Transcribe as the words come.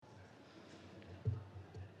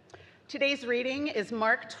Today's reading is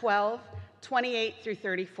Mark 12, 28 through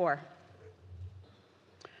 34.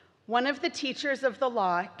 One of the teachers of the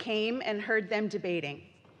law came and heard them debating.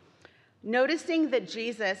 Noticing that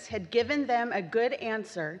Jesus had given them a good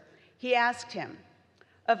answer, he asked him,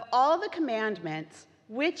 "Of all the commandments,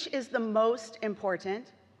 which is the most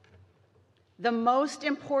important?" "The most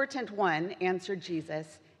important one," answered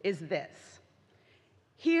Jesus, "is this.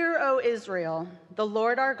 Hear, O Israel, the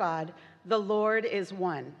Lord our God, the Lord is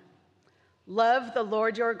one. Love the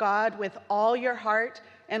Lord your God with all your heart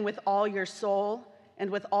and with all your soul and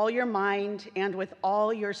with all your mind and with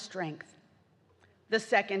all your strength. The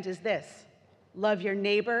second is this, love your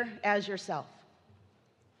neighbor as yourself.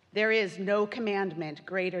 There is no commandment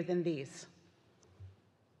greater than these."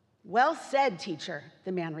 "Well said, teacher,"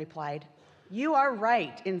 the man replied. "You are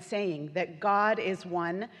right in saying that God is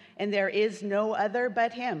one and there is no other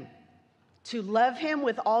but him. To love him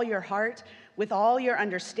with all your heart, with all your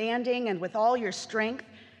understanding, and with all your strength,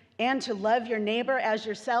 and to love your neighbor as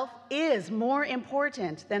yourself is more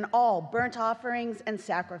important than all burnt offerings and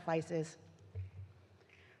sacrifices."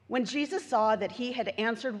 When Jesus saw that he had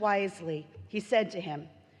answered wisely, he said to him,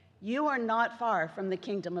 "You are not far from the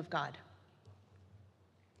kingdom of God."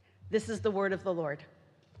 This is the word of the Lord.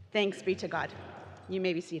 Thanks be to God. You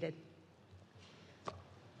may be seated.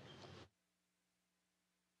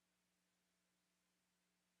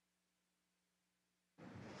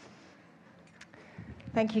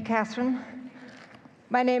 Thank you, Catherine.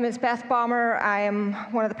 My name is Beth Bomber. I am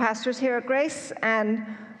one of the pastors here at Grace, and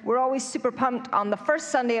we're always super pumped on the first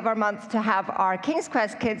Sunday of our month to have our King's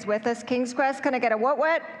Quest kids with us. King's Quest, can I get a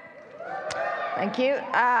what? Thank you.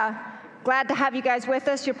 Glad to have you guys with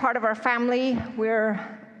us. You're part of our family.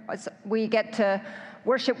 We get to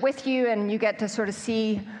worship with you, and you get to sort of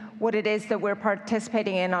see what it is that we're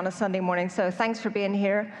participating in on a Sunday morning. So thanks for being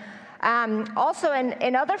here. Also,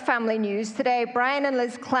 in other family news, today, Brian and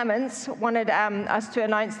Liz Clements wanted us to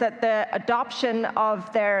announce that the adoption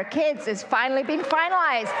of their kids is finally being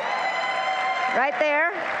finalized. Right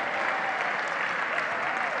there.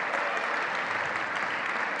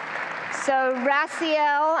 So,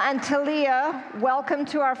 Raciel and Talia, welcome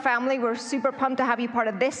to our family. We're super pumped to have you part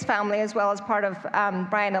of this family as well as part of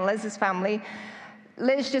Brian and Liz's family.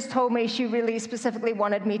 Liz just told me she really specifically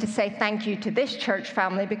wanted me to say thank you to this church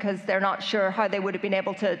family because they're not sure how they would have been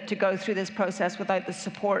able to go through this process without the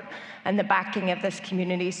support and the backing of this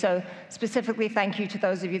community. So specifically, thank you to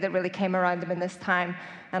those of you that really came around them in this time.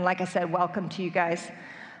 And like I said, welcome to you guys.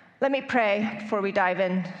 Let me pray before we dive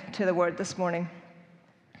into the word this morning.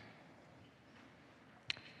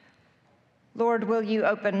 Lord, will you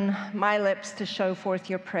open my lips to show forth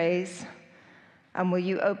your praise? And will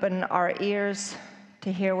you open our ears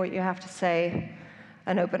to hear what you have to say,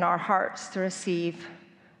 and open our hearts to receive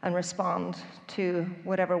and respond to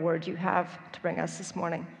whatever word you have to bring us this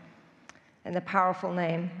morning. In the powerful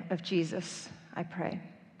name of Jesus, I pray.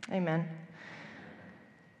 Amen.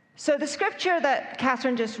 So the scripture that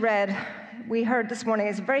Catherine just read, we heard this morning,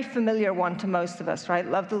 is a very familiar one to most of us, right?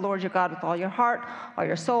 Love the Lord your God with all your heart, all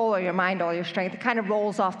your soul, all your mind, all your strength. It kind of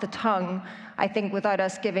rolls off the tongue, I think, without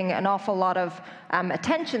us giving an awful lot of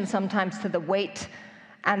attention sometimes to the weight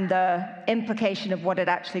and the implication of what it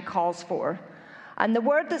actually calls for. And the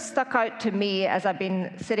word that stuck out to me as I've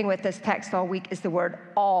been sitting with this text all week is the word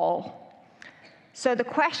all. So the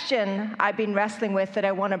question I've been wrestling with that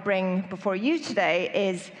I want to bring before you today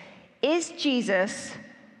is Jesus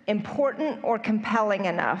important or compelling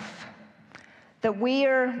enough that we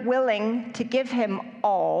are willing to give him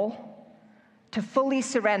all, to fully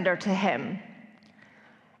surrender to him?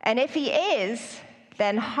 And if he is,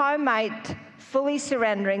 then how might fully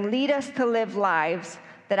surrendering lead us to live lives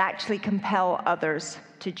that actually compel others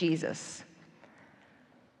to Jesus?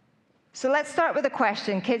 So let's start with a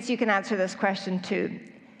question. Kids, you can answer this question too.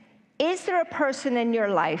 Is there a person in your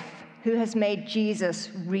life who has made Jesus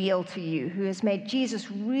real to you, who has made Jesus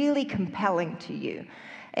really compelling to you?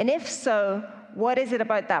 And if so, what is it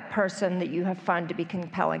about that person that you have found to be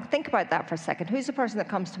compelling? Think about that for a second. Who's the person that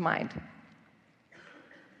comes to mind?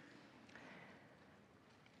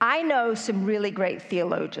 I know some really great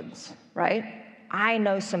theologians, right? I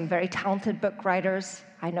know some very talented book writers.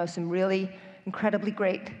 I know some really incredibly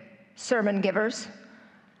great sermon givers.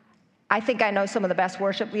 I think I know some of the best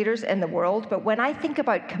worship leaders in the world. But when I think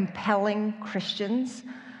about compelling Christians,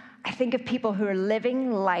 I think of people who are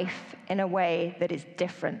living life in a way that is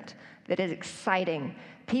different, that is exciting.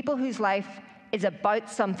 People whose life is about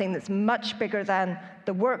something that's much bigger than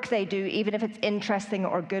the work they do, even if it's interesting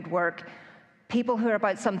or good work. People who are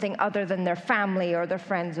about something other than their family or their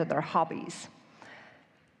friends or their hobbies.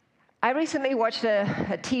 I recently watched a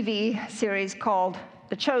TV series called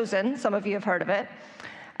The Chosen. Some of you have heard of it.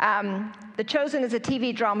 The Chosen is a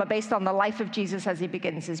TV drama based on the life of Jesus as he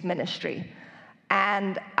begins his ministry.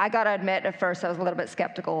 And I got to admit, at first I was a little bit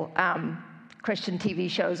skeptical. Christian TV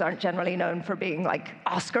shows aren't generally known for being like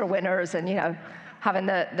Oscar winners and, having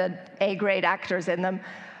the A-grade actors in them.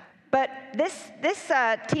 But this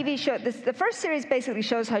TV show, the first series basically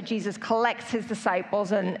shows how Jesus collects his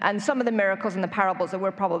disciples and some of the miracles and the parables that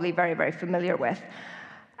we're probably very, very familiar with.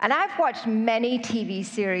 And I've watched many TV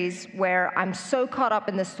series where I'm so caught up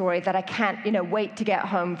in the story that I can't, wait to get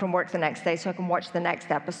home from work the next day so I can watch the next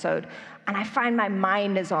episode. And I find my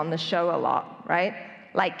mind is on the show a lot, right?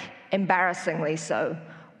 Like, embarrassingly so.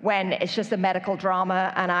 When it's just a medical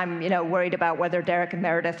drama and I'm, worried about whether Derek and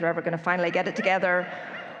Meredith are ever going to finally get it together,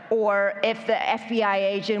 or if the FBI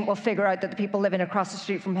agent will figure out that the people living across the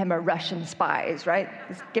street from him are Russian spies, right?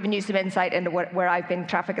 It's giving you some insight into where I've been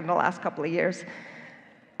trafficking the last couple of years.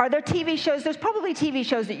 Are there TV shows? There's probably TV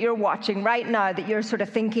shows that you're watching right now that you're sort of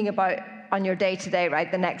thinking about on your day-to-day,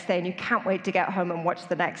 right, the next day, and you can't wait to get home and watch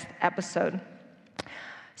the next episode.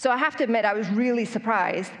 So I have to admit, I was really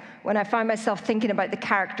surprised when I found myself thinking about the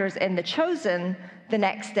characters in The Chosen the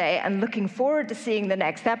next day and looking forward to seeing the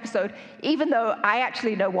next episode, even though I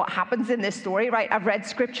actually know what happens in this story, right? I've read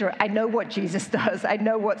scripture. I know what Jesus does. I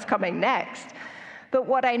know what's coming next. But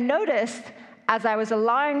what I noticed as I was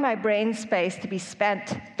allowing my brain space to be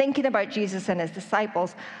spent thinking about Jesus and his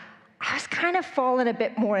disciples, I was kind of falling a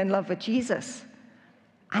bit more in love with Jesus.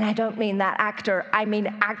 And I don't mean that actor, I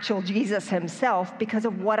mean actual Jesus himself, because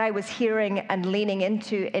of what I was hearing and leaning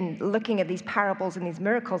into in looking at these parables and these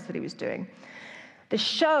miracles that he was doing. The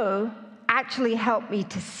show actually helped me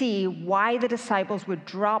to see why the disciples would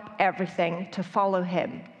drop everything to follow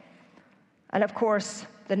him. And of course,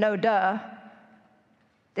 the no duh,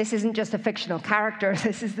 this isn't just a fictional character,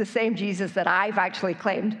 this is the same Jesus that I've actually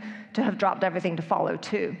claimed to have dropped everything to follow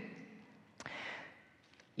too.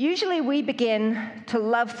 Usually we begin to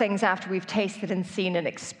love things after we've tasted and seen and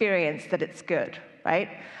experienced that it's good, right?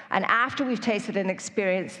 And after we've tasted and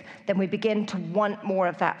experienced, then we begin to want more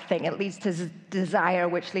of that thing. It leads to desire,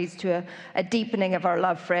 which leads to a deepening of our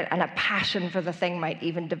love for it, and a passion for the thing might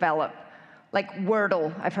even develop. Like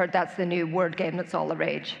Wordle, I've heard that's the new word game that's all the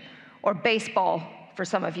rage. Or baseball, for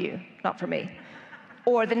some of you, not for me.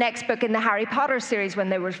 Or the next book in the Harry Potter series when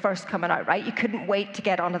they were first coming out, right? You couldn't wait to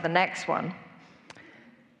get onto the next one.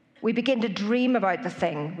 We begin to dream about the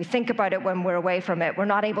thing. We think about it when we're away from it. We're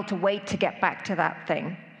not able to wait to get back to that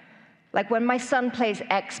thing. Like when my son plays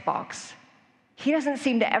Xbox, he doesn't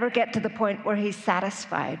seem to ever get to the point where he's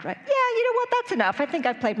satisfied, right? Yeah, you know what, that's enough. I think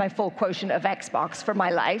I've played my full quotient of Xbox for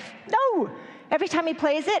my life. No, every time he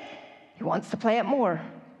plays it, he wants to play it more.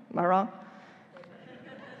 Am I wrong?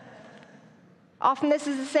 Often this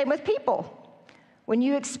is the same with people. When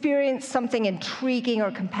you experience something intriguing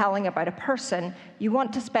or compelling about a person, you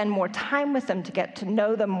want to spend more time with them to get to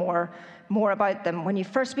know them more about them. When you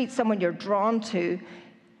first meet someone you're drawn to,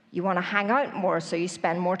 you want to hang out more, so you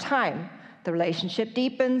spend more time. The relationship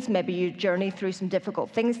deepens. Maybe you journey through some difficult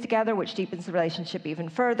things together, which deepens the relationship even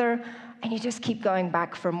further, and you just keep going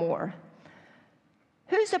back for more.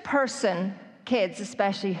 Who's a person, kids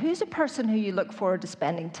especially, who's a person who you look forward to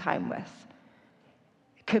spending time with?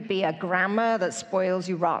 Could be a grandma that spoils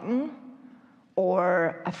you rotten,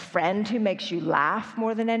 or a friend who makes you laugh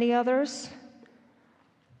more than any others.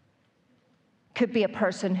 Could be a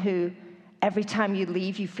person who, every time you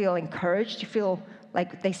leave, you feel encouraged. You feel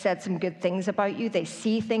like they said some good things about you. They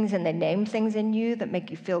see things and they name things in you that make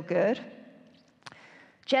you feel good.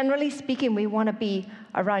 Generally speaking, we want to be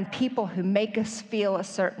around people who make us feel a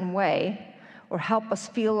certain way or help us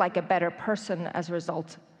feel like a better person as a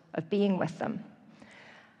result of being with them.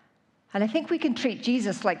 And I think we can treat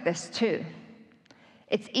Jesus like this too.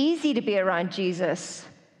 It's easy to be around Jesus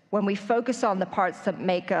when we focus on the parts that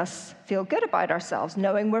make us feel good about ourselves,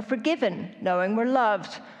 knowing we're forgiven, knowing we're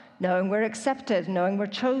loved, knowing we're accepted, knowing we're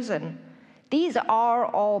chosen. These are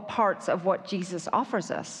all parts of what Jesus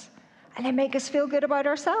offers us, and they make us feel good about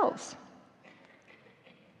ourselves.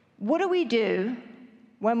 What do we do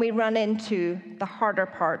when we run into the harder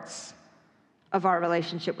parts of our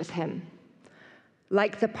relationship with him?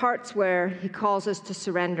 Like the parts where he calls us to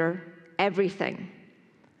surrender everything,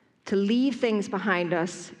 to leave things behind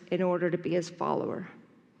us in order to be his follower.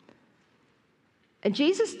 And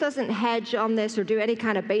Jesus doesn't hedge on this or do any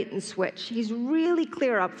kind of bait and switch. He's really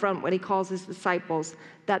clear up front when he calls his disciples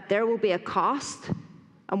that there will be a cost.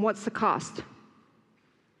 And what's the cost?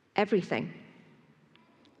 Everything.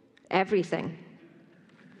 Everything.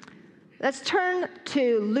 Let's turn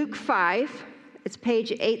to Luke 5. It's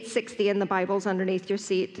page 860 in the Bibles underneath your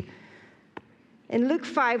seat. In Luke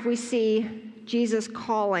 5, we see Jesus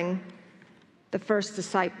calling the first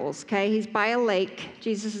disciples, okay? He's by a lake.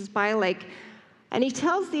 Jesus is by a lake. And he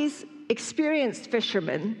tells these experienced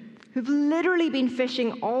fishermen who've literally been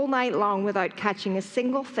fishing all night long without catching a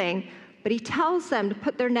single thing, but he tells them to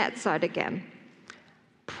put their nets out again.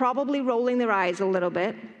 Probably rolling their eyes a little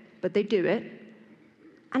bit, but they do it.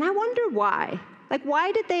 And I wonder why. Like,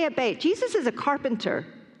 why did they obey? Jesus is a carpenter,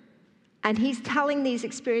 and he's telling these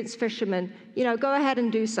experienced fishermen, go ahead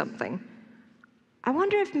and do something. I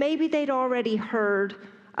wonder if maybe they'd already heard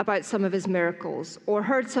about some of his miracles or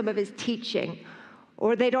heard some of his teaching,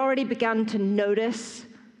 or they'd already begun to notice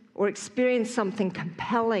or experience something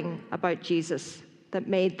compelling about Jesus that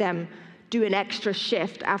made them do an extra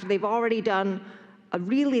shift after they've already done a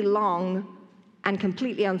really long and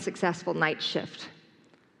completely unsuccessful night shift.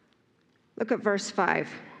 Look at verse 5.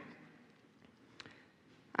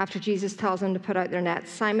 After Jesus tells them to put out their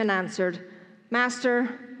nets, Simon answered,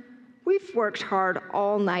 "Master, we've worked hard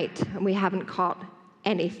all night and we haven't caught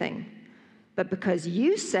anything. But because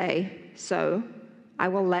you say so, I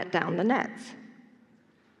will let down the nets."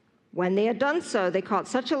 When they had done so, they caught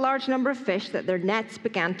such a large number of fish that their nets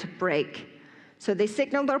began to break. So they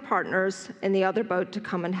signaled their partners in the other boat to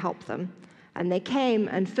come and help them. And they came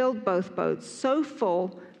and filled both boats so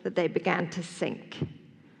full that they began to sink.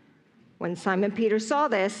 When Simon Peter saw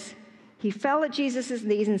this, he fell at Jesus'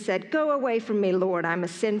 knees and said, "Go away from me, Lord, I'm a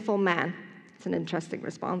sinful man." It's an interesting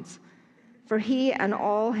response. For he and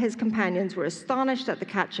all his companions were astonished at the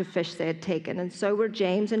catch of fish they had taken, and so were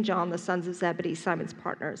James and John, the sons of Zebedee, Simon's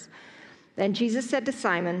partners. Then Jesus said to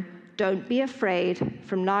Simon, "Don't be afraid.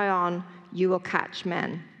 From now on, you will catch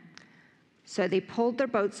men." So they pulled their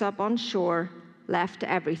boats up on shore, left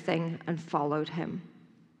everything, and followed him.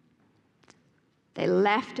 They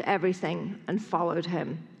left everything and followed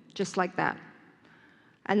him. Just like that.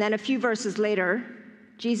 And then a few verses later,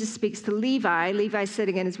 Jesus speaks to Levi. Levi's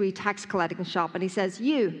sitting in his wee tax collecting shop, and he says,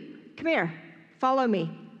 "You, come here, follow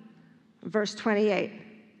me." Verse 28.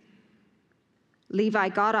 Levi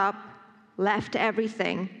got up, left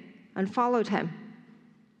everything, and followed him.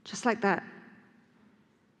 Just like that.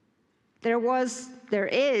 There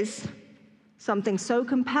is something so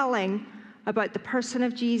compelling about the person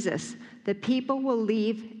of Jesus that people will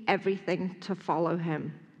leave everything to follow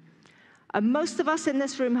him. Most of us in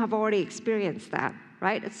this room have already experienced that,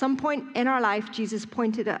 right? At some point in our life, Jesus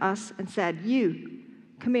pointed at us and said, "You,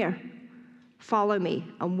 come here, follow me."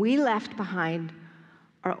 And we left behind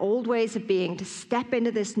our old ways of being to step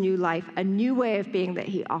into this new life, a new way of being that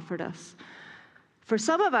he offered us. For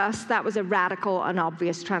some of us, that was a radical and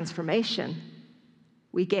obvious transformation.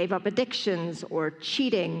 We gave up addictions or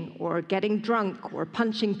cheating or getting drunk or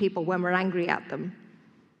punching people when we're angry at them.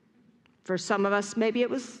 For some of us, maybe it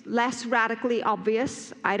was less radically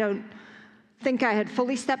obvious. I don't think I had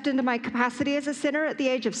fully stepped into my capacity as a sinner at the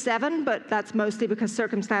age of 7, but that's mostly because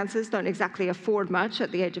circumstances don't exactly afford much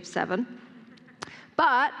at the age of 7.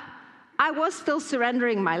 But I was still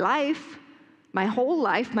surrendering my life, my whole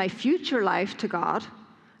life, my future life to God,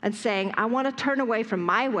 and saying, "I want to turn away from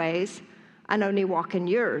my ways and only walk in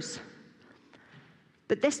yours."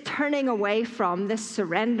 But this turning away from, this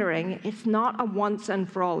surrendering, it's not a once and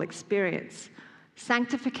for all experience.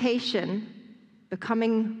 Sanctification,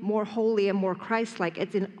 becoming more holy and more Christ-like,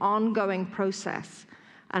 it's an ongoing process.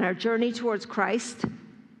 And our journey towards Christ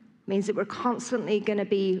means that we're constantly going to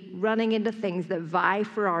be running into things that vie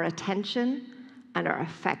for our attention and our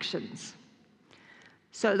affections.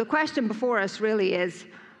 So the question before us really is,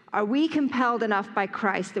 are we compelled enough by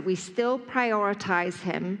Christ that we still prioritize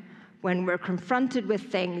him when we're confronted with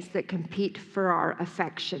things that compete for our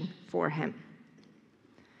affection for him?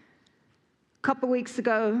 A couple weeks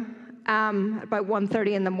ago, about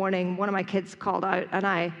 1:30 in the morning, one of my kids called out, and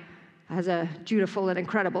I, as a dutiful and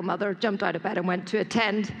incredible mother, jumped out of bed and went to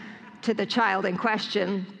attend to the child in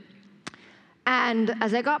question. And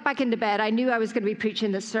as I got back into bed, I knew I was going to be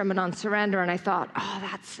preaching this sermon on surrender, and I thought,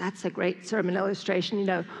 oh, that's a great sermon illustration. You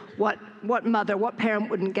know, what mother, what parent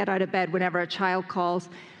wouldn't get out of bed whenever a child calls?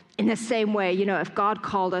 In the same way, you know, if God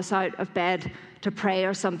called us out of bed to pray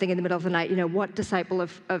or something in the middle of the night, you know, what disciple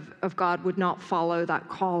of God would not follow that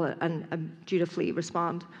call and dutifully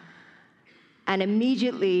respond? And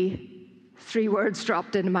immediately, 3 words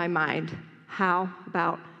dropped into my mind. How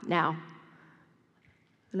about now?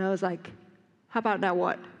 And I was like, how about now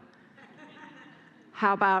what?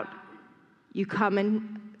 How about you come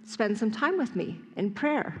and spend some time with me in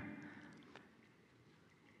prayer?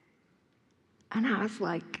 And I was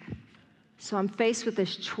like, so I'm faced with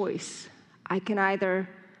this choice. I can either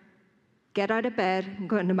get out of bed and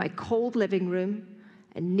go into my cold living room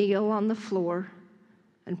and kneel on the floor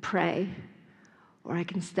and pray, or I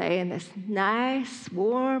can stay in this nice,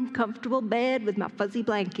 warm, comfortable bed with my fuzzy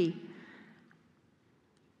blankie.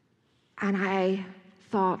 And I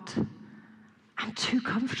thought, I'm too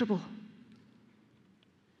comfortable.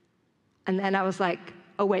 And then I was like,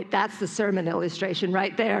 oh wait, that's the sermon illustration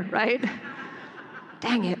right there, right?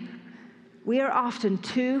 Dang it. We are often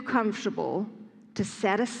too comfortable to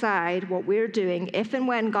set aside what we're doing if and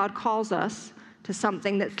when God calls us to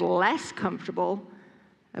something that's less comfortable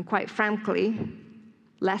and, quite frankly,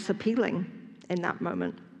 less appealing in that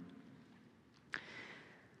moment.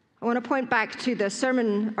 I want to point back to the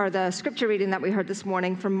sermon or the scripture reading that we heard this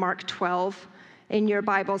morning from Mark 12. In your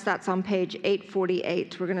Bibles, that's on page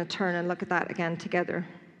 848. We're going to turn and look at that again together.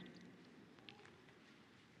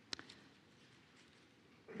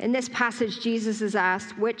 In this passage, Jesus is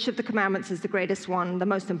asked, which of the commandments is the greatest one, the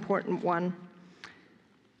most important one?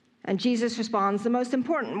 And Jesus responds, the most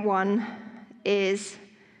important one is,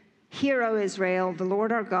 hear, O Israel, the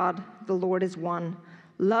Lord our God, the Lord is one.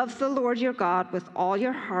 Love the Lord your God with all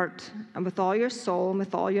your heart and with all your soul and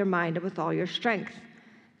with all your mind and with all your strength.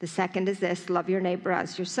 The second is this, love your neighbor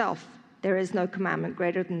as yourself. There is no commandment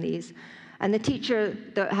greater than these. And the teacher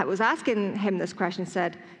that was asking him this question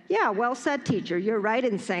said, yeah, well said, teacher. You're right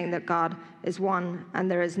in saying that God is one and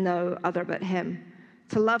there is no other but him.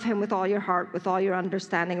 To love him with all your heart, with all your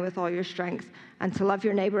understanding, with all your strength, and to love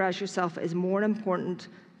your neighbor as yourself is more important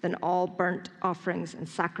than all burnt offerings and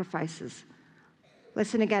sacrifices.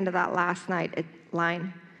 Listen again to that last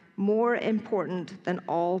line. More important than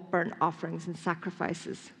all burnt offerings and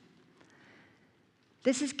sacrifices.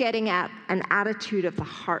 This is getting at an attitude of the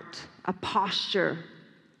heart, a posture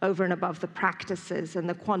over and above the practices and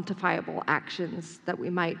the quantifiable actions that we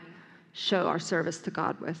might show our service to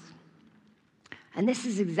God with. And this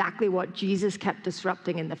is exactly what Jesus kept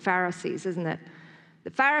disrupting in the Pharisees, isn't it? The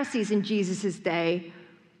Pharisees in Jesus' day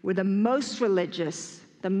were the most religious,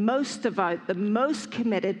 the most devout, the most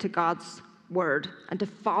committed to God's word and to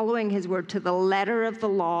following his word to the letter of the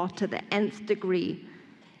law to the nth degree,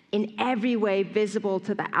 in every way visible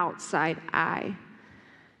to the outside eye.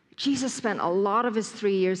 Jesus spent a lot of his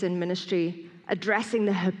 3 years in ministry addressing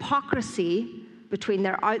the hypocrisy between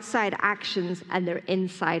their outside actions and their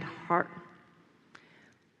inside heart.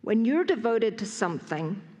 When you're devoted to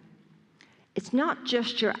something, it's not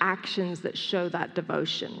just your actions that show that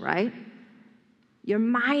devotion, right? Your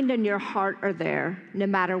mind and your heart are there no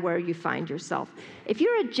matter where you find yourself. If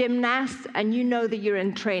you're a gymnast and you know that you're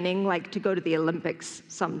in training, like to go to the Olympics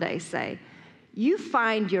someday, say, you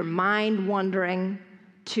find your mind wandering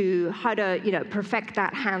to how to, perfect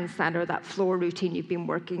that handstand or that floor routine you've been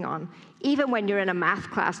working on, even when you're in a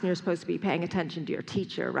math class and you're supposed to be paying attention to your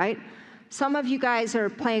teacher, right? Some of you guys are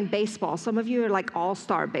playing baseball. Some of you are like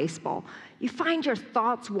all-star baseball. You find your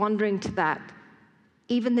thoughts wandering to that.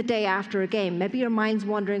 Even the day after a game, maybe your mind's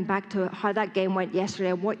wandering back to how that game went yesterday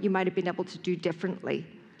and what you might have been able to do differently.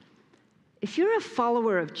 If you're a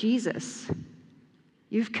follower of Jesus,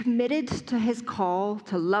 you've committed to his call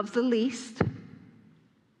to love the least,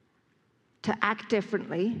 to act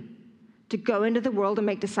differently, to go into the world and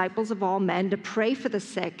make disciples of all men, to pray for the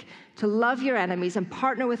sick, to love your enemies and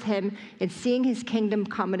partner with him in seeing his kingdom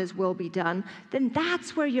come and his will be done, then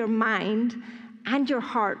that's where your mind and your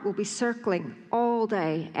heart will be circling all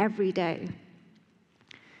day, every day.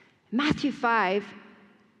 Matthew 5,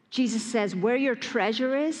 Jesus says, where your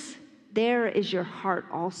treasure is, there is your heart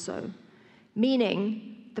also.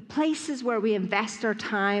 Meaning, the places where we invest our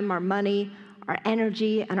time, our money, our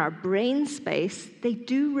energy, and our brain space, they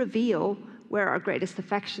do reveal where our greatest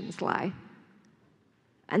affections lie.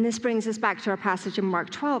 And this brings us back to our passage in Mark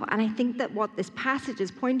 12. And I think that what this passage is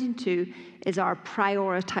pointing to is our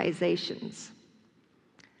prioritizations.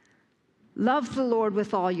 Love the Lord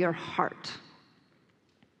with all your heart.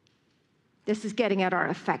 This is getting at our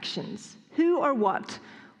affections. Who or what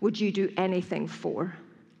would you do anything for?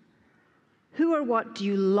 Who or what do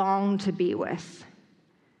you long to be with?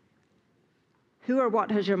 Who or what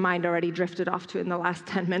has your mind already drifted off to in the last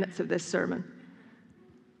 10 minutes of this sermon?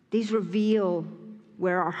 These reveal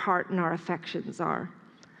where our heart and our affections are.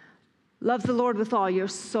 Love the Lord with all your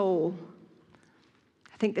soul.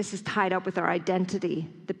 I think this is tied up with our identity,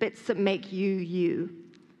 the bits that make you, you,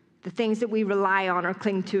 the things that we rely on or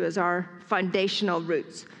cling to as our foundational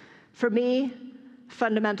roots. For me, a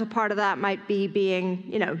fundamental part of that might be being,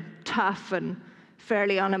 tough and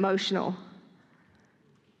fairly unemotional.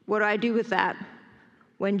 What do I do with that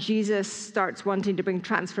when Jesus starts wanting to bring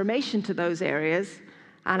transformation to those areas,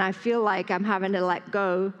 and I feel like I'm having to let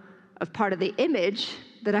go of part of the image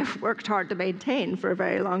that I've worked hard to maintain for a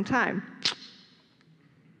very long time?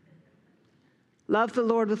 Love the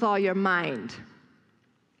Lord with all your mind.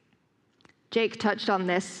 Jake touched on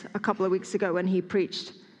this a couple of weeks ago when he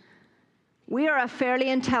preached. We are a fairly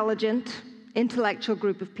intelligent, intellectual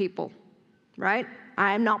group of people, right?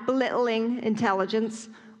 I am not belittling intelligence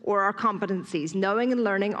or our competencies. Knowing and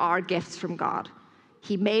learning are gifts from God.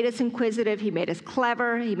 He made us inquisitive, he made us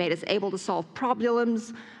clever, he made us able to solve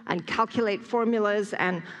problems and calculate formulas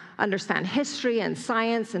and understand history and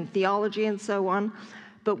science and theology and so on.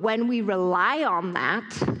 But when we rely on that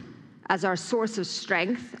as our source of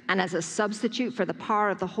strength and as a substitute for the power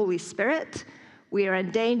of the Holy Spirit, we are in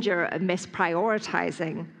danger of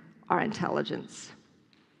misprioritizing our intelligence.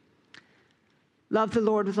 Love the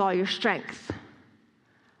Lord with all your strength.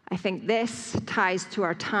 I think this ties to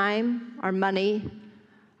our time, our money,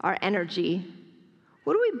 our energy.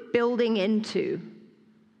 What are we building into?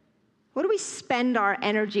 What do we spend our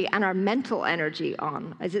energy and our mental energy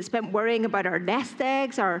on? Is it spent worrying about our nest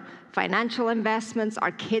eggs, our financial investments,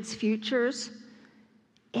 our kids' futures?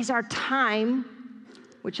 Is our time,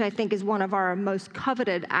 which I think is one of our most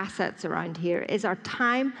coveted assets around here, is our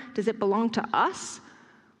time, does it belong to us,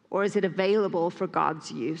 or is it available for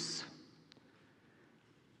God's use?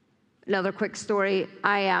 Another quick story.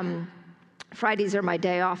 Fridays are my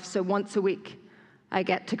day off, so once a week I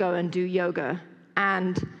get to go and do yoga.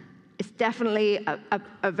 And it's definitely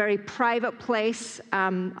a very private place.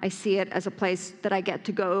 I see it as a place that I get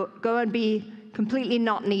to go and be completely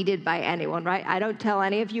not needed by anyone, right? I don't tell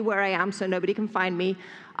any of you where I am, so nobody can find me.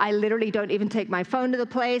 I literally don't even take my phone to the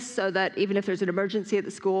place so that even if there's an emergency at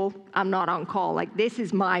the school, I'm not on call. Like, this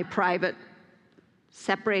is my private,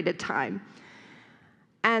 separated time.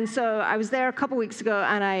 And so I was there a couple weeks ago,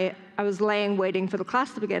 and I was waiting for the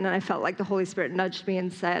class to begin, and I felt like the Holy Spirit nudged me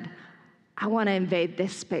and said, I want to invade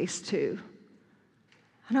this space too.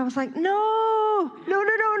 And I was like, no.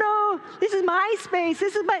 This is my space.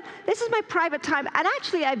 This is my private time. And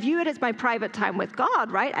actually, I view it as my private time with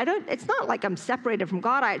God, right? It's not like I'm separated from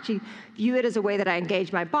God. I actually view it as a way that I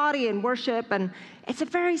engage my body in worship, and it's a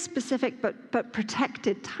very specific but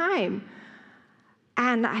protected time.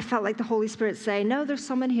 And I felt like the Holy Spirit say, no, there's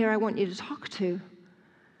someone here I want you to talk to.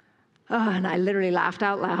 Oh, and I literally laughed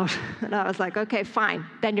out loud. And I was like, okay, fine.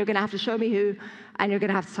 Then you're going to have to show me who, and you're going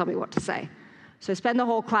to have to tell me what to say. So I spend the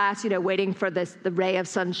whole class, waiting for the ray of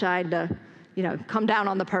sunshine to, come down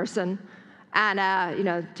on the person and,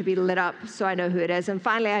 to be lit up so I know who it is. And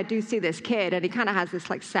finally, I do see this kid, and he kind of has this,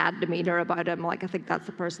 sad demeanor about him. Like, I think that's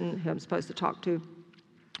the person who I'm supposed to talk to.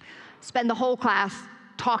 Spend the whole class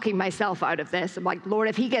talking myself out of this. I'm like, Lord,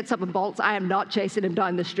 if he gets up and bolts, I am not chasing him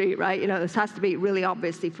down the street, right? This has to be really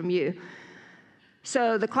obviously from you.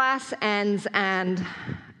 So the class ends, and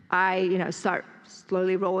I, start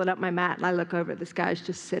slowly rolling up my mat, and I look over. This guy's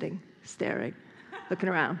just sitting, staring, looking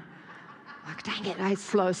around. I'm like, dang it, I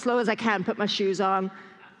slow as I can, put my shoes on.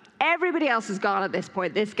 Everybody else is gone at this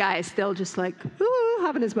point. This guy is still just like, ooh,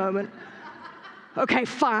 having his moment. Okay,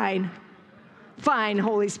 fine,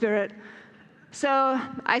 Holy Spirit. So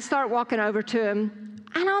I start walking over to him,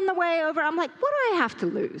 and on the way over, I'm like, what do I have to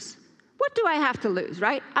lose? What do I have to lose,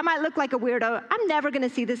 right? I might look like a weirdo. I'm never going to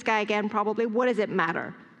see this guy again, probably. What does it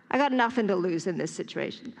matter? I got nothing to lose in this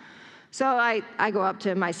situation. So I go up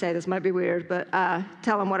to him. I say, this might be weird, but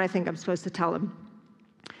tell him what I think I'm supposed to tell him.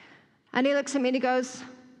 And he looks at me, and he goes,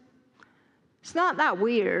 it's not that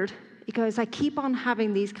weird. He goes, I keep on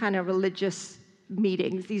having these kind of religious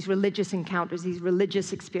meetings, these religious encounters, these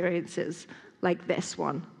religious experiences, like this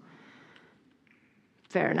one.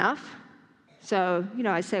 Fair enough. So,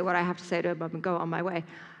 I say what I have to say to him and go on my way.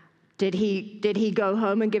 Did he go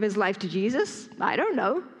home and give his life to Jesus? I don't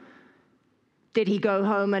know. Did he go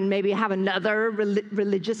home and maybe have another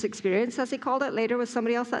religious experience, as he called it, later with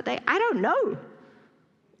somebody else that day? I don't know.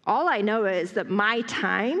 All I know is that my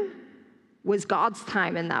time was God's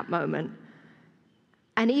time in that moment.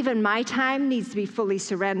 And even my time needs to be fully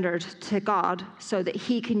surrendered to God so that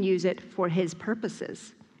he can use it for his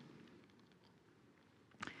purposes.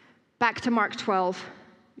 Back to Mark 12,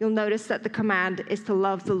 you'll notice that the command is to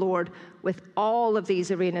love the Lord with all of these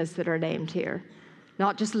arenas that are named here,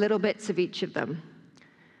 not just little bits of each of them.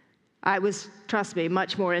 I was, trust me,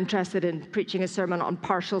 much more interested in preaching a sermon on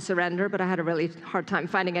partial surrender, but I had a really hard time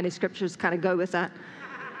finding any scriptures to kind of go with that.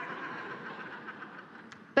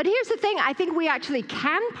 But here's the thing, I think we actually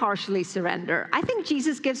can partially surrender. I think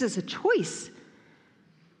Jesus gives us a choice.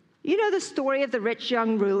 You know the story of the rich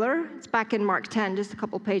young ruler? It's back in Mark 10, just a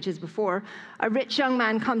couple pages before. A rich young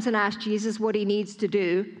man comes and asks Jesus what he needs to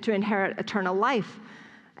do to inherit eternal life.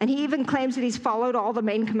 And he even claims that he's followed all the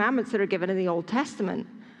main commandments that are given in the Old Testament.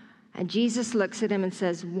 And Jesus looks at him and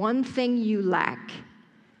says, one thing you lack.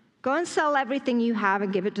 Go and sell everything you have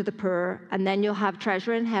and give it to the poor, and then you'll have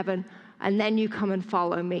treasure in heaven, and then you come and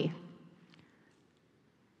follow me.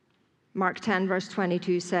 Mark 10, verse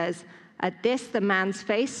 22 says, "At this the man's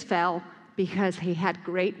face fell because he had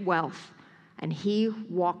great wealth, and he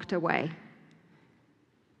walked away."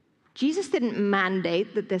 Jesus didn't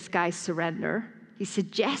mandate that this guy surrender. He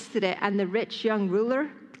suggested it, and the rich young ruler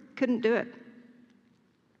couldn't do it.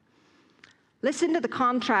 Listen to the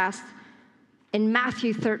contrast in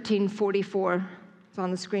Matthew 13:44. It's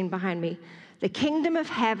on the screen behind me. "The kingdom of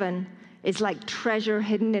heaven is like treasure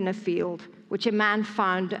hidden in a field, which a man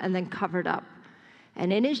found and then covered up.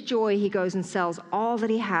 And in his joy, he goes and sells all that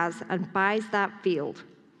he has and buys that field.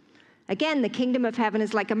 Again, the kingdom of heaven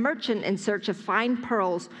is like a merchant in search of fine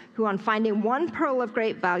pearls, who on finding one pearl of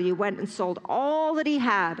great value went and sold all that he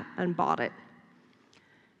had and bought it."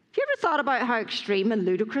 Have you ever thought about how extreme and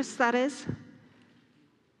ludicrous that is?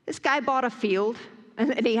 This guy bought a field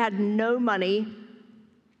and he had no money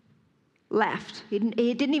left. He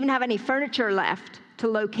didn't even have any furniture left to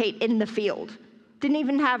locate in the field. Didn't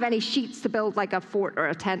even have any sheets to build like a fort or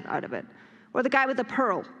a tent out of it. Or the guy with the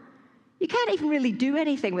pearl. You can't even really do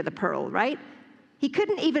anything with a pearl, right? He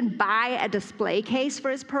couldn't even buy a display case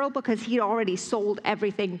for his pearl because he'd already sold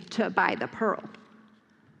everything to buy the pearl.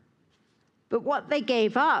 But what they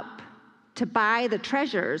gave up to buy the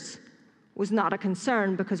treasures was not a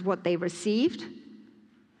concern, because what they received,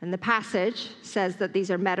 and the passage says that these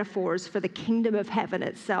are metaphors for the kingdom of heaven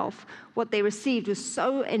itself, what they received was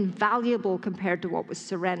so invaluable compared to what was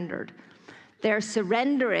surrendered. Their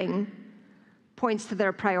surrendering points to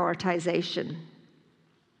their prioritization.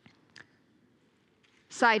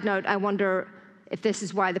 Side note, I wonder if this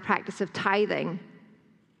is why the practice of tithing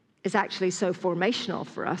is actually so formational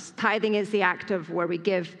for us. Tithing is the act of where we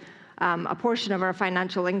give a portion of our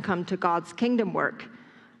financial income to God's kingdom work.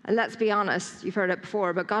 And let's be honest, you've heard it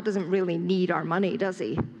before, but God doesn't really need our money, does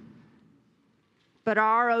he? But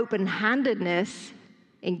our open-handedness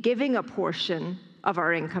in giving a portion of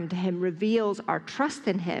our income to him reveals our trust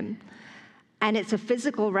in him, and it's a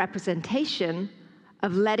physical representation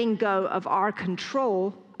of letting go of our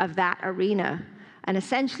control of that arena, and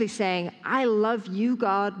essentially saying, I love you,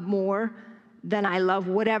 God, more than I love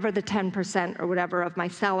whatever the 10% or whatever of my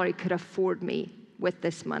salary could afford me with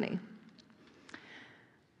this money.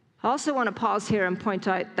 I also want to pause here and point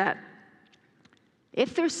out that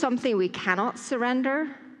if there's something we cannot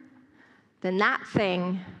surrender, then that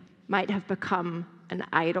thing might have become an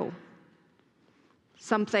idol.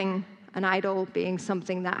 An idol being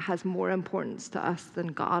something that has more importance to us than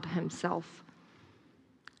God himself.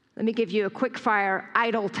 Let me give you a quick fire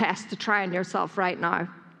idol test to try on yourself right now.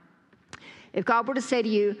 If God were to say to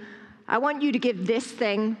you, I want you to give this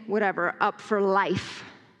thing, whatever, up for life,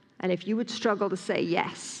 and if you would struggle to say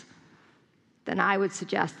yes, then I would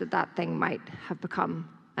suggest that that thing might have become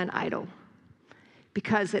an idol,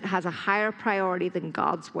 because it has a higher priority than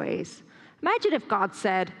God's ways. Imagine if God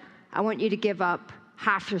said, I want you to give up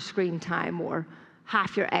half your screen time, or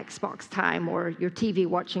half your Xbox time, or your TV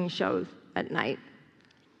watching shows at night.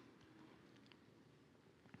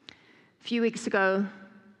 A few weeks ago,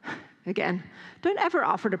 again, don't ever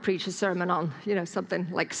offer to preach a sermon on, something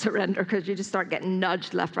like surrender, because you just start getting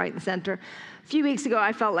nudged left, right, and center. A few weeks ago,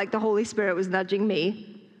 I felt like the Holy Spirit was nudging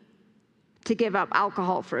me to give up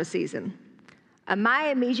alcohol for a season. And my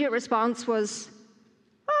immediate response was,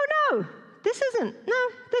 oh no, this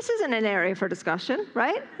isn't an area for discussion,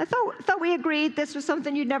 right? I thought we agreed this was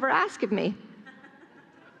something you'd never ask of me.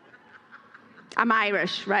 I'm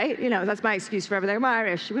Irish, right? That's my excuse for everything. I'm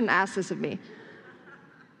Irish. You wouldn't ask this of me.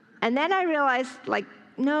 And then I realized,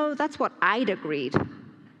 no, that's what I'd agreed.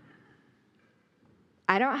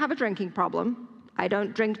 I don't have a drinking problem. I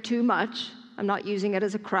don't drink too much. I'm not using it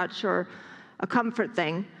as a crutch or a comfort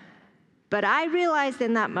thing. But I realized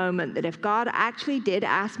in that moment that if God actually did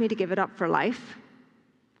ask me to give it up for life,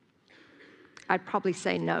 I'd probably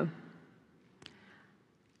say no.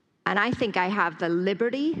 And I think I have the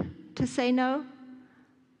liberty to say no.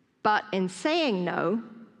 But in saying no,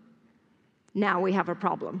 now we have a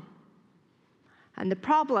problem. And the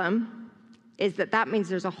problem is that means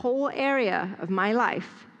there's a whole area of my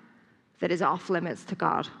life that is off limits to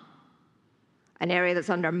God. An area that's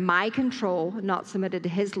under my control, not submitted to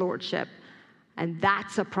his lordship. And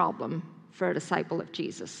that's a problem for a disciple of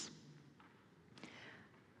Jesus.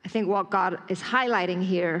 I think what God is highlighting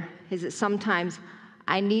here is that sometimes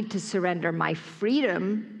I need to surrender my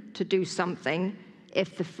freedom to do something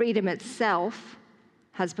if the freedom itself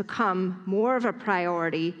has become more of a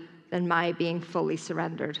priority than my being fully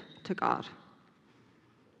surrendered to God.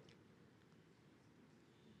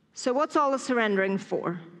 So what's all the surrendering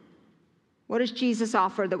for? What does Jesus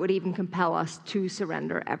offer that would even compel us to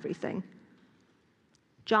surrender everything?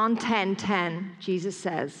 John 10:10, Jesus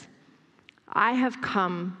says, I have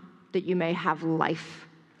come that you may have life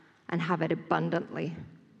and have it abundantly.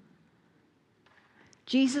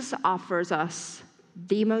 Jesus offers us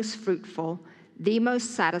the most fruitful, the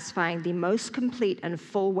most satisfying, the most complete and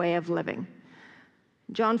full way of living.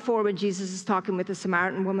 John 4, when Jesus is talking with the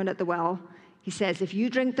Samaritan woman at the well, he says, if you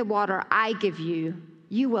drink the water I give you,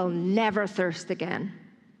 you will never thirst again.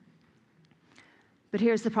 But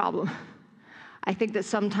here's the problem. I think that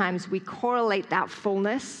sometimes we correlate that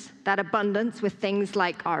fullness, that abundance, with things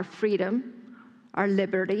like our freedom, our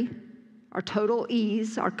liberty, our total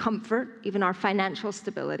ease, our comfort, even our financial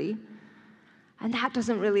stability. And that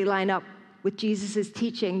doesn't really line up with Jesus'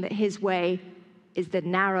 teaching that his way is the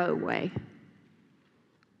narrow way.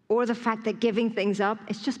 Or the fact that giving things up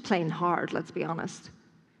is just plain hard, let's be honest.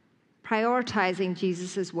 Prioritizing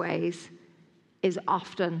Jesus' ways is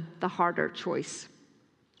often the harder choice.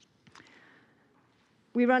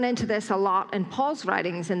 We run into this a lot in Paul's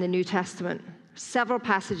writings in the New Testament. Several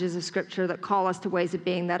passages of Scripture that call us to ways of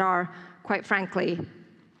being that are, quite frankly,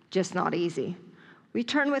 just not easy. We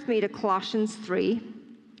turn with me to Colossians 3.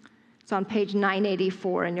 It's on page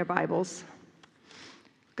 984 in your Bibles.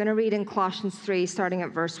 I'm going to read in Colossians 3, starting at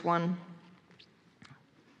verse 1.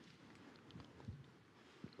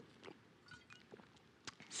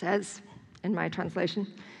 It says, in my translation,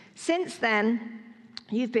 since then,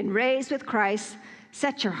 you've been raised with Christ.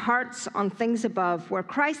 Set your hearts on things above, where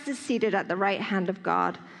Christ is seated at the right hand of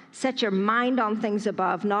God. Set your mind on things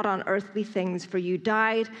above, not on earthly things, for you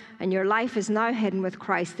died, and your life is now hidden with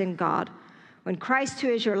Christ in God. When Christ, who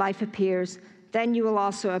is your life, appears, then you will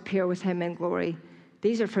also appear with him in glory.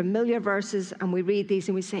 These are familiar verses, and we read these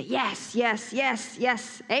and we say, yes, yes, yes,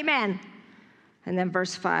 yes, amen. And then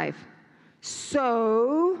verse 5.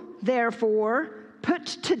 So, therefore, put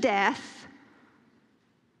to death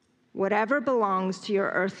whatever belongs to your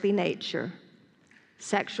earthly nature: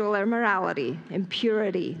 sexual immorality,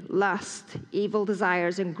 impurity, lust, evil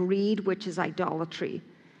desires, and greed, which is idolatry.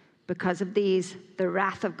 Because of these, the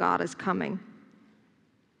wrath of God is coming.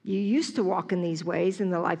 You used to walk in these ways in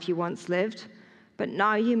the life you once lived, but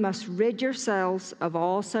now you must rid yourselves of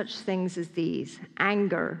all such things as these: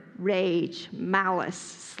 anger, rage, malice,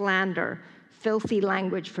 slander, filthy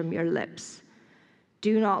language from your lips.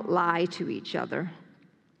 Do not lie to each other.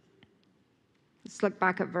 Let's look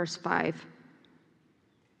back at verse 5.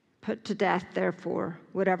 Put to death, therefore,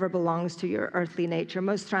 whatever belongs to your earthly nature.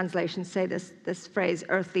 Most translations say this phrase,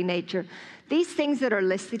 earthly nature. These things that are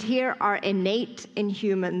listed here are innate in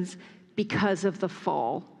humans because of the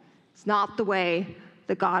fall. It's not the way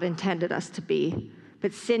that God intended us to be.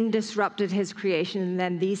 But sin disrupted his creation, and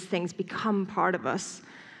then these things become part of us.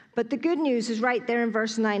 But the good news is right there in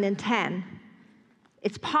verse 9 and 10.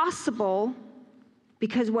 It's possible,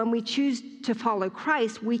 because when we choose to follow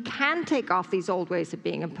Christ, we can take off these old ways of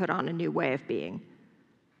being and put on a new way of being.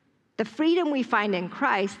 The freedom we find in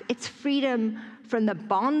Christ, it's freedom from the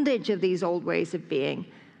bondage of these old ways of being,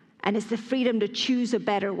 and it's the freedom to choose a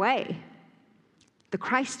better way, the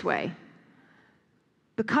Christ way.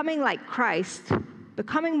 Becoming like Christ,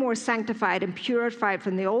 becoming more sanctified and purified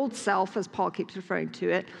from the old self, as Paul keeps referring to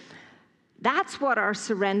it, that's what our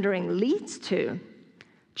surrendering leads to.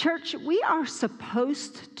 Church, we are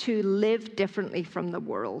supposed to live differently from the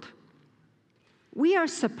world. We are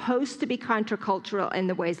supposed to be countercultural in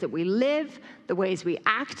the ways that we live, the ways we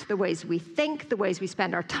act, the ways we think, the ways we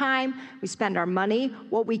spend our time, we spend our money,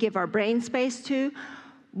 what we give our brain space to.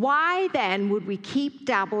 Why then would we keep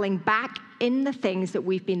dabbling back in the things that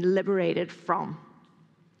we've been liberated from?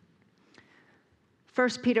 1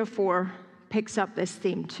 Peter 4 picks up this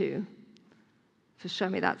theme too. So show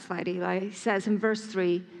me that slide, Eli. He says in verse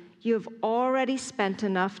 3, you have already spent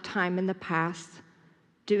enough time in the past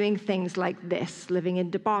doing things like this, living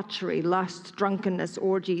in debauchery, lust, drunkenness,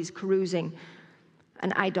 orgies, carousing,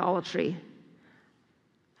 and idolatry.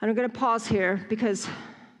 And I'm going to pause here because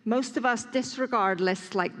most of us disregard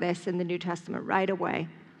lists like this in the New Testament right away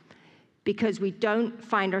because we don't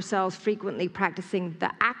find ourselves frequently practicing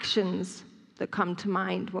the actions that come to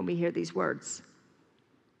mind when we hear these words.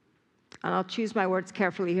 And I'll choose my words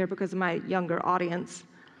carefully here because of my younger audience.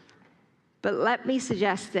 But let me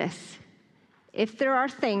suggest this. If there are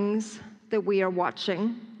things that we are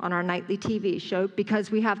watching on our nightly TV show,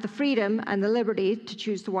 because we have the freedom and the liberty to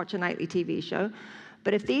choose to watch a nightly TV show,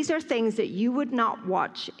 but if these are things that you would not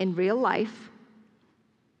watch in real life,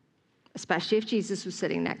 especially if Jesus was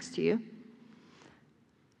sitting next to you,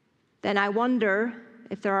 then I wonder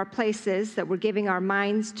if there are places that we're giving our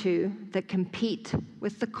minds to that compete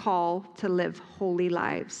with the call to live holy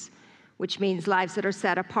lives, which means lives that are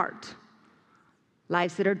set apart,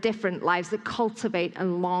 lives that are different, lives that cultivate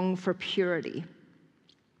and long for purity.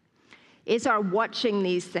 Is our watching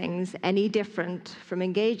these things any different from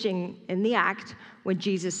engaging in the act when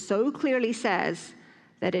Jesus so clearly says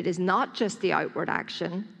that it is not just the outward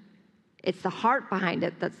action, it's the heart behind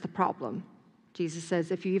it that's the problem? Jesus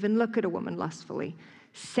says, if you even look at a woman lustfully,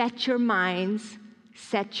 set your minds,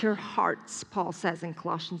 set your hearts, Paul says in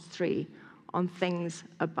Colossians 3, on things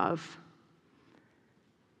above.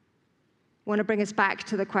 I want to bring us back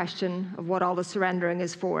to the question of what all the surrendering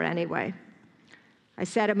is for anyway. I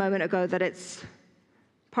said a moment ago that it's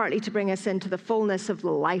partly to bring us into the fullness of the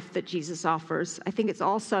life that Jesus offers. I think it's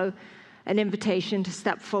also an invitation to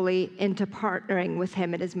step fully into partnering with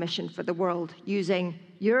him in his mission for the world, using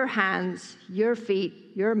your hands, your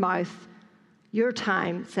feet, your mouth, your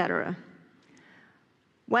time, etc.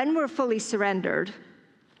 When we're fully surrendered,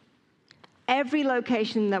 every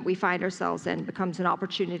location that we find ourselves in becomes an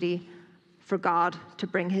opportunity for God to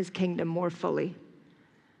bring his kingdom more fully.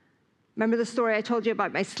 Remember the story I told you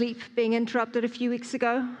about my sleep being interrupted a few weeks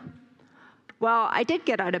ago? Well, I did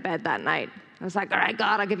get out of bed that night. I was like, all right,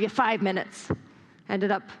 God, I'll give you 5 minutes.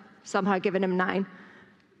 Ended up somehow giving him 9.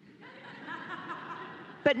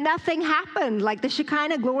 But nothing happened. Like the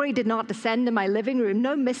Shekinah glory did not descend in my living room.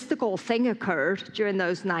 No mystical thing occurred during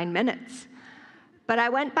those 9 minutes. But I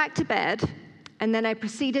went back to bed, and then I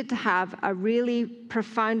proceeded to have a really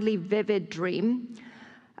profoundly vivid dream.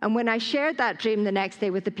 And when I shared that dream the next day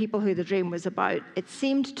with the people who the dream was about, it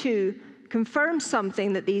seemed to confirm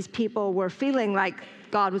something that these people were feeling like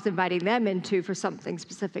God was inviting them into for something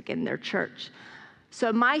specific in their church.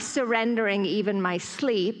 So my surrendering even my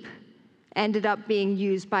sleep ended up being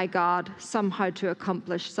used by God somehow to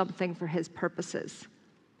accomplish something for his purposes.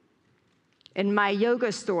 In my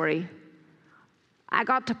yoga story, I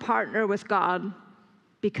got to partner with God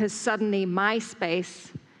because suddenly my space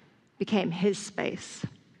became his space.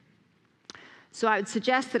 So I would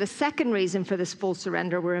suggest that a second reason for this full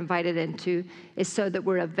surrender we're invited into is so that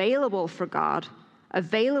we're available for God,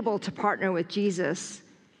 available to partner with Jesus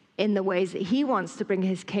in the ways that he wants to bring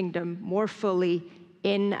his kingdom more fully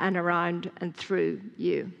in and around and through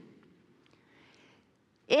you.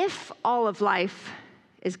 If all of life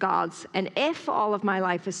is God's, and if all of my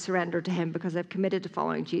life is surrendered to him because I've committed to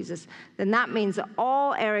following Jesus, then that means that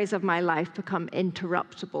all areas of my life become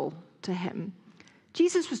interruptible to him.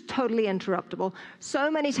 Jesus was totally interruptible. So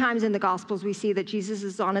many times in the Gospels we see that Jesus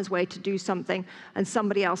is on his way to do something and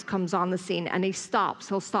somebody else comes on the scene and he stops.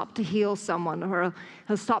 He'll stop to heal someone, or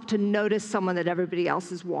he'll stop to notice someone that everybody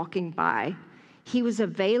else is walking by. He was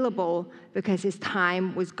available because his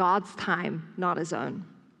time was God's time, not his own.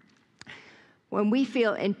 When we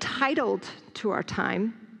feel entitled to our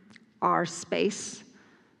time, our space,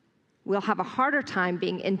 we'll have a harder time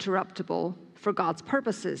being interruptible for God's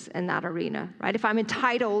purposes in that arena, right? If I'm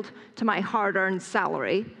entitled to my hard-earned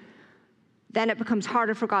salary, then it becomes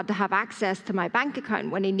harder for God to have access to my bank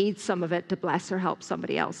account when he needs some of it to bless or help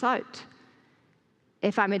somebody else out.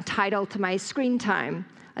 If I'm entitled to my screen time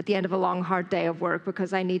at the end of a long, hard day of work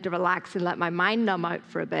because I need to relax and let my mind numb out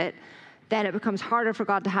for a bit, then it becomes harder for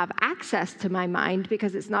God to have access to my mind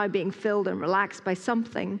because it's now being filled and relaxed by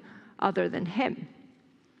something other than him.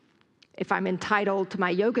 If I'm entitled to my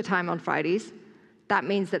yoga time on Fridays, that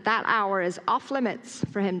means that that hour is off limits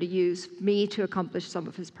for him to use me to accomplish some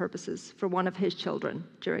of his purposes for one of his children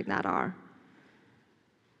during that hour.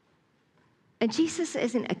 And Jesus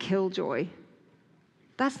isn't a killjoy.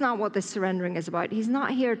 That's not what this surrendering is about. He's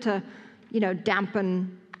not here to,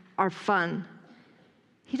 dampen our fun.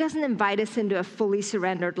 He doesn't invite us into a fully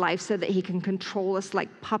surrendered life so that he can control us like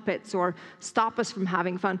puppets or stop us from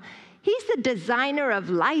having fun. He's the designer of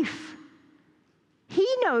life. He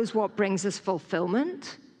knows what brings us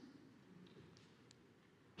fulfillment.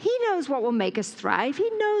 He knows what will make us thrive. He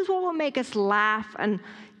knows what will make us laugh and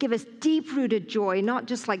give us deep-rooted joy, not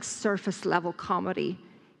just like surface-level comedy.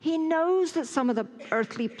 He knows that some of the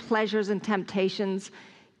earthly pleasures and temptations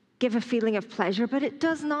give a feeling of pleasure, but it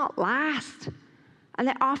does not last. And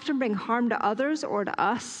they often bring harm to others or to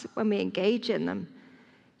us when we engage in them.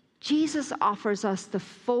 Jesus offers us the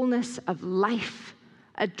fullness of life,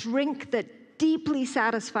 a drink that deeply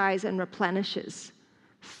satisfies and replenishes,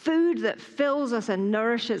 food that fills us and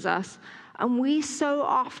nourishes us, and we so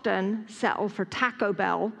often settle for Taco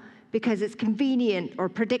Bell because it's convenient or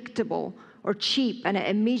predictable or cheap and it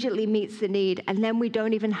immediately meets the need, and then we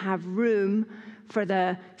don't even have room for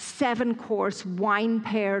the 7-course,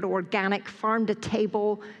 wine-paired, organic,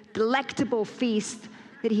 farm-to-table, delectable feast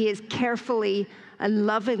that he has carefully and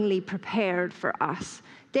lovingly prepared for us.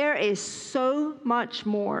 There is so much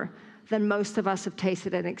more than most of us have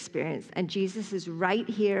tasted and experienced. And Jesus is right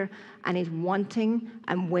here, and he's wanting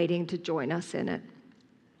and waiting to join us in it.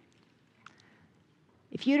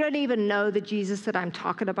 If you don't even know the Jesus that I'm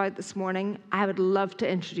talking about this morning, I would love to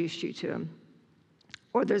introduce you to him.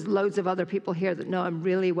 Or there's loads of other people here that know him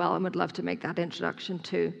really well and would love to make that introduction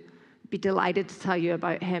too. Be delighted to tell you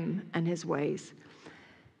about him and his ways.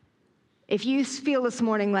 If you feel this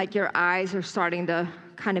morning like your eyes are starting to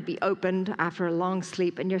kind of be opened after a long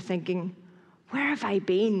sleep and you're thinking, where have I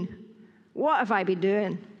been? What have I been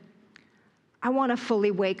doing? I want to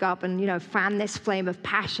fully wake up and, fan this flame of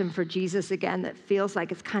passion for Jesus again that feels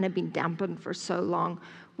like it's kind of been dampened for so long.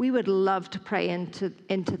 We would love to pray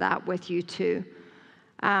into that with you too.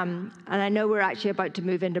 And I know we're actually about to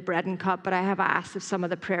move into bread and cup, but I have asked if some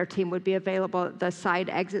of the prayer team would be available at the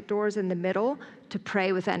side exit doors in the middle to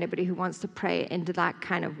pray with anybody who wants to pray into that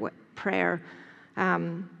kind of prayer,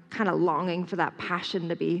 kind of longing for that passion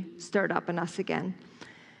to be stirred up in us again.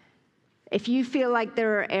 If you feel like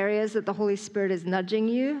there are areas that the Holy Spirit is nudging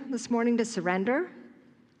you this morning to surrender,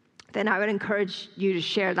 then I would encourage you to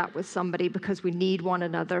share that with somebody, because we need one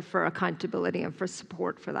another for accountability and for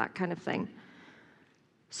support for that kind of thing.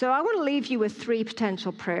 So I want to leave you with 3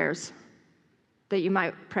 potential prayers that you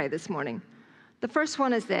might pray this morning. The first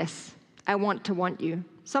one is this: I want you.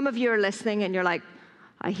 Some of you are listening and you're like,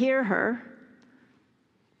 I hear her.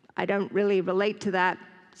 I don't really relate to that.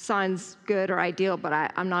 Sounds good or ideal, but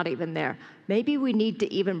I'm not even there. Maybe we need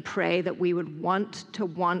to even pray that we would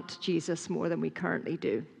want Jesus more than we currently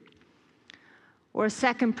do. Or a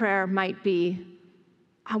second prayer might be,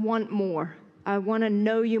 I want more. I want to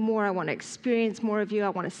know you more. I want to experience more of you. I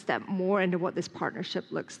want to step more into what this partnership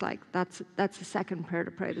looks like. That's the second prayer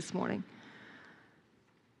to pray this morning.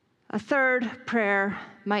 A third prayer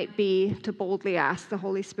might be to boldly ask the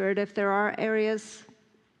Holy Spirit if there are areas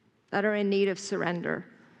that are in need of surrender,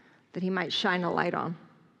 that he might shine a light on.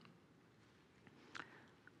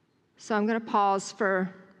 So I'm going to pause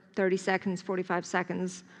for 30 seconds, 45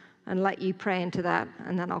 seconds, and let you pray into that,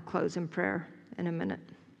 and then I'll close in prayer in a minute.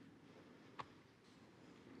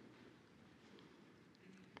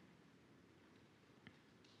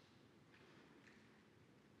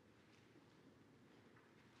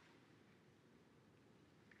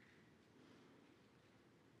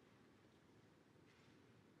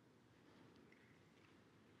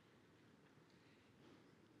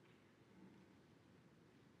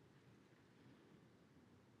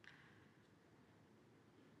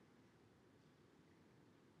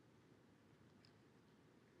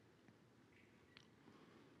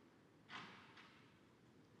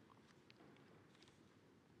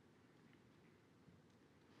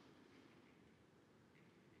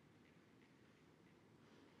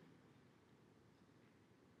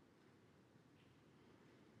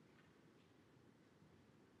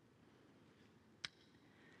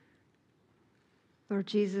 Lord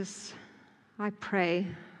Jesus, I pray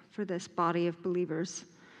for this body of believers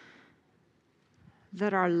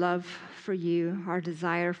that our love for you, our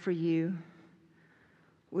desire for you,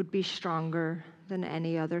 would be stronger than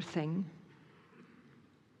any other thing.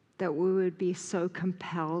 That we would be so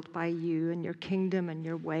compelled by you and your kingdom and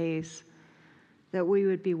your ways that we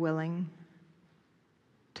would be willing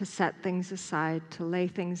to set things aside, to lay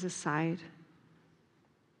things aside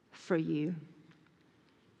for you.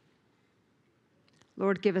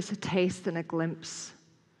 Lord, give us a taste and a glimpse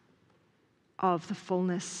of the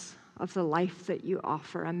fullness of the life that you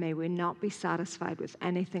offer, and may we not be satisfied with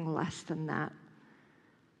anything less than that.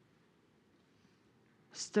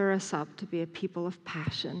 Stir us up to be a people of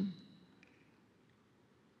passion,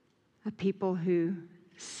 a people who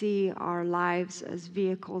see our lives as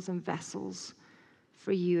vehicles and vessels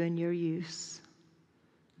for you and your use.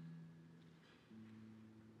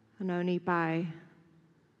 And only by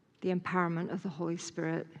the empowerment of the Holy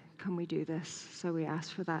Spirit can we do this. So we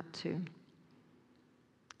ask for that too. In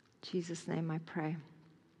Jesus' name I pray.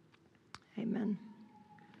 Amen.